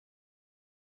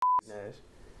Nash.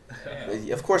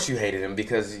 Of course you hated him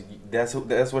because that's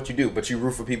what you do. But you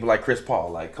root for people like Chris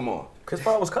Paul. Like, come on. Chris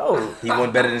Paul was cold. He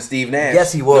wasn't better than Steve Nash.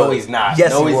 Yes, he was. No, he's not.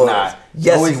 Yes, no, he he's was. not.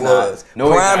 Yes, no, he he's was. Not. No,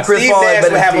 Prime he's Chris Steve Paul Nash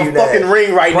would have a fucking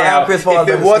ring right now Chris Paul if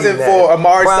it wasn't for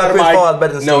Amari Prime Chris Paul is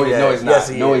better than No, Steve no, he's not. Yes,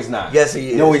 he no, is. he's not. Yes,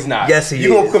 he is. No, he's not. Yes, he is.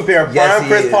 You gonna compare Prime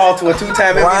Chris Paul to a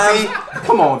two-time MVP?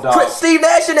 Come on, dog. Steve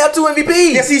Nash shouldn't have 2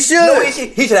 MVPs. Yes, he should. No,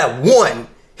 he should have one.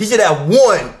 He should have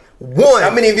one. How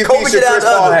many MVPs should Chris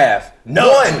Paul have?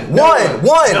 None. One.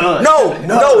 None. No.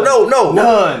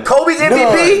 None. Kobe's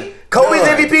MVP? Kobe's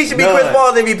MVP should be Chris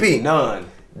Paul's MVP. None.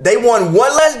 They won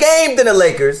one less game than the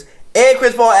Lakers, and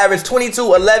Chris Paul averaged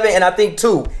 22, 11, and I think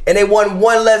 2. And they won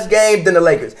one less game than the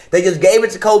Lakers. They just gave it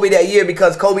to Kobe that year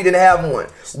because Kobe didn't have one.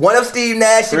 One of Steve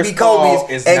Nash should be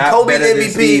Kobe's, and Kobe's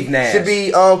MVP should be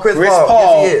Chris Paul. Chris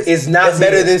Paul is not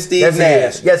better than Steve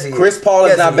Nash. Yes, he is. Chris Paul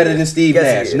is not better than Steve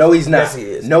Nash. No, he's not. Yes, he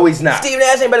is. No, he's not. Steve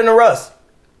Nash ain't better than Russ.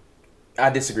 I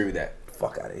disagree with that.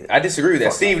 Fuck out of here. I disagree with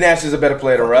that. Steve Nash is a better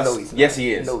player than Russ. Yes,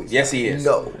 he is. Yes, he is.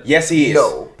 No. Yes, he is.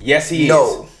 No. Yes, he is.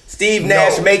 No. Steve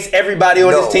Nash makes everybody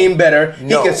on his team better. He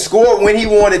can score when he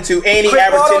wanted to, and he averaged.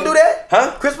 Chris Paul don't do that?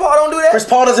 Huh? Chris Paul don't do that? Chris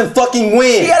Paul doesn't fucking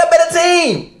win. He had a better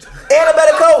team and a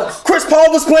better coach. Chris Paul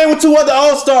was playing with 2 other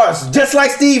All-Stars, just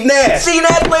like Steve Nash. Steve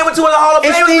Nash playing with 2 other Hall of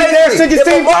Famers. Steve Nash took his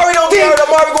team. If Amari don't get hurt,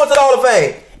 Amari going to the Hall of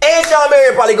Fame. And Sean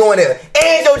Marion probably going there.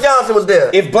 And Joe Johnson was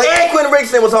there. And Quentin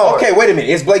Richardson was hard. Okay, wait a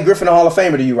minute. Is Blake Griffin a Hall of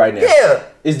Famer to you right now? Yeah.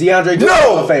 Is DeAndre Jordan a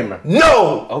Hall of Famer?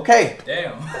 No. Okay.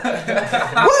 Damn.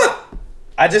 What?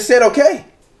 I just said okay.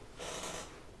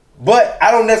 But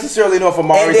I don't necessarily know if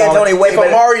Amari's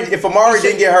if Amari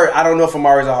didn't get hurt, I don't know if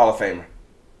Amari's a Hall of Famer.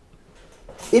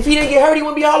 If he didn't get hurt, he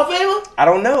wouldn't be a Hall of Famer? I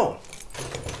don't know.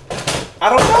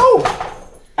 I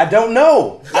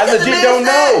legit don't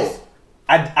know.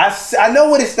 I know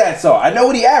what his stats are. I know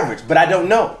what he averaged, but I don't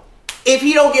know. If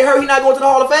he don't get hurt, he's not going to the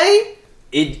Hall of Fame?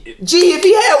 If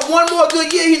he had one more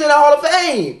good year, he's in the Hall of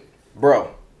Fame.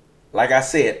 Bro, like I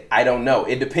said, I don't know.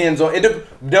 It depends on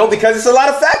because it's a lot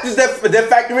of factors that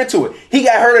factor into it. He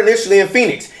got hurt initially in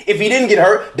Phoenix. If he didn't get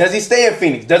hurt, does he stay in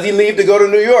Phoenix? Does he leave to go to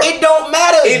New York? It don't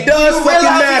matter. It does fucking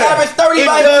matter. He averaged 30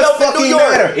 by himself in New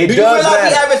York. It Do you does realize matter.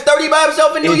 he averaged 30 by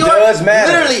himself in New York? It does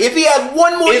matter. Literally, if he has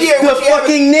one more year, it's the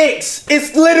fucking Knicks.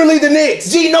 It's literally the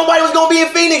Knicks. Nobody was gonna be in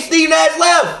Phoenix. Steve Nash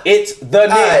left. It's the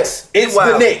Knicks. It's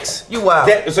the Knicks. You wild.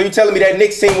 So you telling me that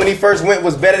Knicks team when he first went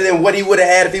was better than what he would have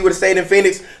had if he would have stayed in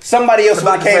Phoenix? Somebody else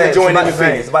would have came and joined him in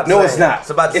Phoenix. No, it's not.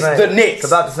 It's the Knicks. It's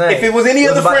about the same. If it was any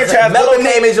other franchise, Melo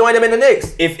came and joined him in the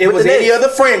Knicks. If it was any other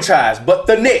franchise, but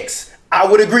the Knicks, I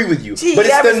would agree with you. But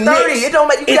it's the 30. Knicks. It don't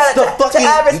make to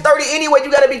average 30 anyway.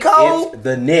 You gotta be cold. It's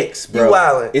the Knicks, bro. You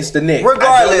wildin'. It's the Knicks.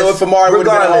 Regardless, I don't know if Amari would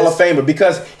have been a Hall of Famer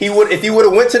because if he would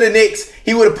have went to the Knicks,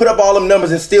 he would have put up all them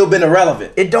numbers and still been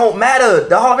irrelevant. It don't matter.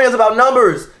 The Hall of Fame is about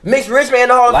numbers. Mitch Richmond in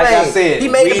the Hall of Fame. Like I said, he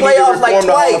made the playoffs like twice.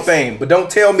 The Hall of Fame, but don't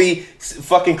tell me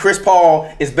fucking Chris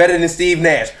Paul is better than Steve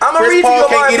Nash. Chris Paul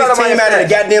can't get his team out of the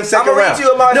goddamn second round.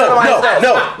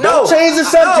 Don't change the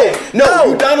subject. No,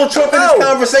 you Donald Trump in this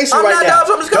conversation right now.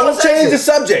 Don't change the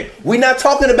subject. We're not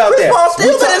talking about that.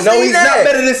 No, he's not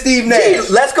better than Steve Nash.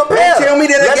 Let's compare. Don't tell me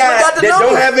that a guy that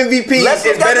don't have MVPs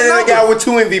is better than a guy with 2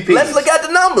 MVPs. Let's look at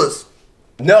the numbers.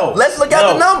 No. Let's look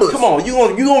at the numbers. Come on, you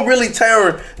gonna really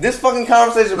turn this fucking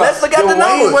conversation about Let's look at the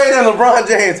numbers. Wayne and LeBron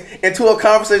James into a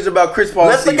conversation about Chris Paul.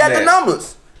 Let's look at the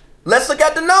numbers. Let's look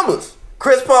at the numbers.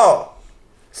 Chris Paul,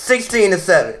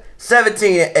 16-7,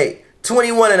 17-8,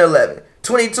 21-11,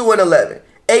 22-11,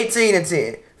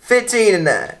 18-10,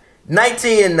 15-9,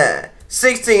 19-9,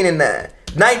 16-9,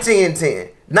 19-10,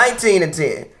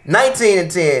 19-10,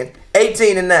 19-10,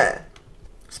 18-9.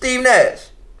 Steve Nash.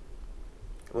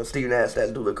 Well, Steve Nash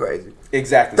stats do look crazy.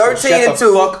 Exactly.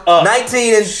 13-2,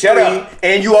 19-3. Shut up.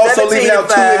 And you also leaving out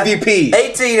 2 MVPs.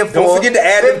 18-4. Don't forget to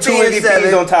add them 2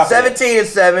 MVPs on top of it.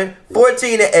 17-7,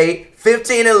 14-8,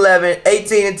 15-11,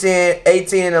 18-10,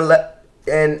 18-11,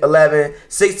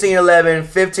 16-11,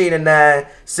 15-9,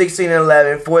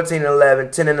 16-11, 14-11,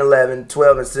 10-11,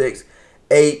 12-6,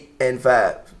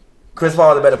 8-5. Chris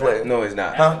Paul is a better player. No, he's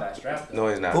not. Huh? No,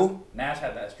 he's not. Who? Nash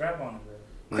had that strap on him.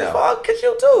 Chris Paul could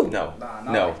shoot too. No.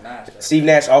 Steve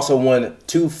Nash also won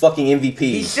 2 fucking MVPs.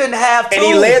 He shouldn't have 2. And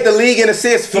he led the league in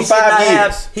assists for 5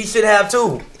 years. He should have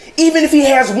 2. Even if he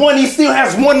has 1, he still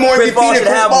has 1 more MVP than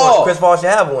Chris Paul. Chris Paul should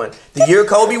have 1. The year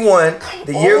Kobe won.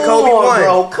 The year Kobe won.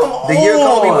 Bro, come on. The year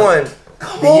Kobe won.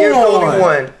 The year Kobe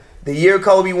won. The year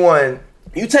Kobe won.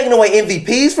 You taking away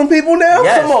MVPs from people now?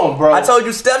 Yes. Come on, bro. I told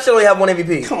you Steph should only have 1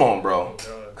 MVP. Come on, bro.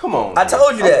 Come on. I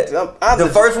told you that. The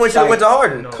first one should have went to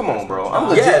Harden. Come on, bro. I'm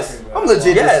legit. Yes. I'm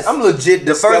legit. Yes. I'm legit.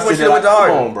 The first one should have went to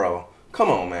Harden. Come on, bro. Come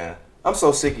on, man. I'm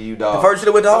so sick of you, dog. The first should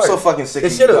have went to Harden. I'm so fucking sick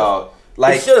of you, dog.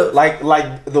 Like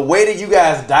the way that you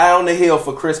guys die on the hill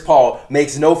for Chris Paul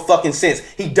makes no fucking sense.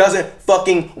 He doesn't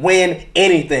fucking win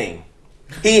anything.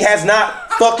 He has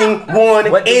not fucking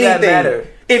won what does anything. That matter?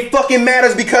 It fucking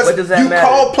matters because you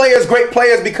call players great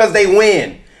players because they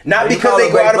win. Not because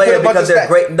they go out and put a bunch of stats.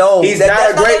 Great. No, he's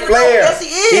not a great player. Yes, he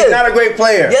is. He's not a great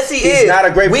player. Yes, he is. He's not a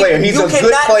great player. He's a good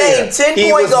player. You cannot name 10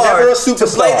 point guards to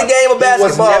play the game of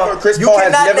basketball. Chris Paul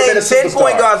has never been a superstar. You cannot name 10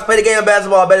 point guards to play the game of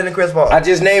basketball better than Chris Paul. I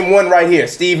just named one right here,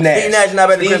 Steve Nash. Steve Nash is not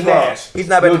better than Chris Paul. He's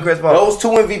not better than Chris Paul. Those two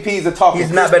MVPs are talking.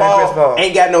 He's not better than Chris Paul.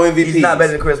 Ain't got no MVPs. He's not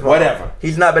better than Chris Paul. Whatever.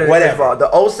 He's not better than Chris Paul. The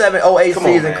 07-08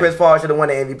 season, Chris Paul should have won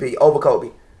the MVP over Kobe.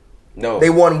 No. They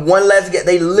won one less game.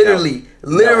 They literally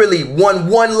won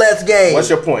one less game. What's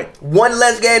your point? One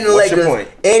less game than the Lakers. What's your point?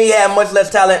 And he had much less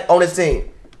talent on his team.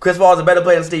 Chris Paul is a better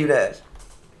player than Steve Nash.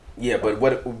 Yeah, but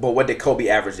what did Kobe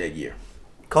average that year?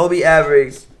 Kobe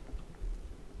averaged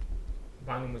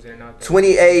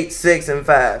 28, 6, and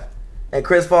 5. And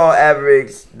Chris Paul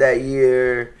averaged that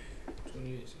year.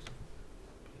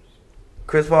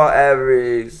 Chris Paul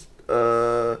averaged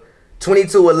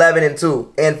 22, 11, and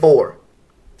 2, and 4.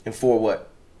 And 4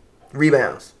 what?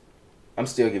 Rebounds. I'm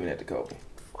still giving that to Kobe.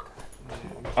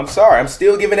 I'm sorry. I'm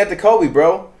still giving that to Kobe,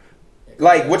 bro.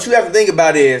 Like, what you have to think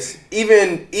about is,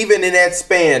 even in that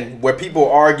span where people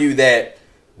argue that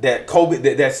Kobe should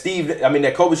have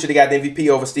got the MVP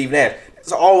over Steve Nash,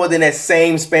 it's all within that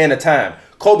same span of time.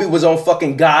 Kobe was on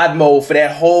fucking God mode for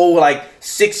that whole,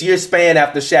 6-year span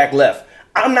after Shaq left.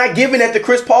 I'm not giving that to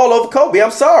Chris Paul over Kobe.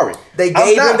 I'm sorry. They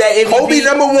gave him that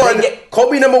MVP.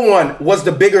 Kobe number one was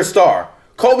the bigger star.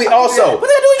 Kobe also. What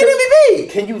they doing get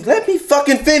MVP? Can you let me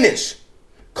fucking finish?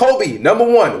 Kobe number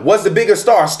one was the bigger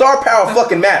star. Star power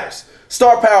fucking matters.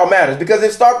 Star power matters because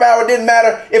if star power didn't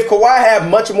matter, if Kawhi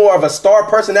had much more of a star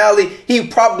personality, he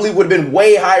probably would have been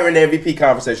way higher in the MVP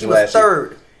conversation last year.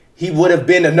 Third. He would have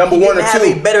been a number 1 or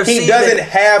 2. He doesn't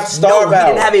have star power.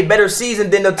 He didn't have a better season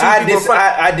than the two people.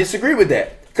 I disagree with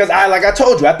that. Because like I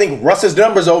told you, I think Russ's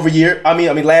numbers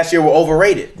last year were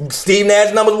overrated. Steve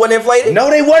Nash's numbers weren't inflated? No,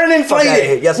 they weren't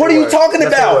inflated. Yes, what are you talking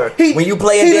about? When you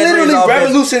play in literally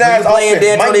revolutionized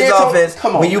offense.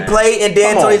 When you play in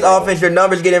D'Antoni's offense, your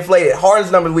numbers get inflated.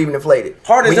 Harden's numbers were even inflated.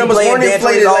 Harden's numbers weren't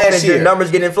inflated last year. Your numbers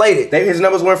get inflated. His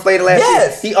numbers were inflated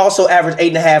last year. He also averaged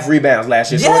 8.5 rebounds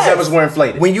last year, so his numbers were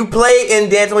inflated. When you play in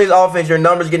D'Antoni's offense, your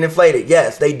numbers get inflated.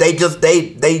 Yes, they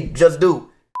just do.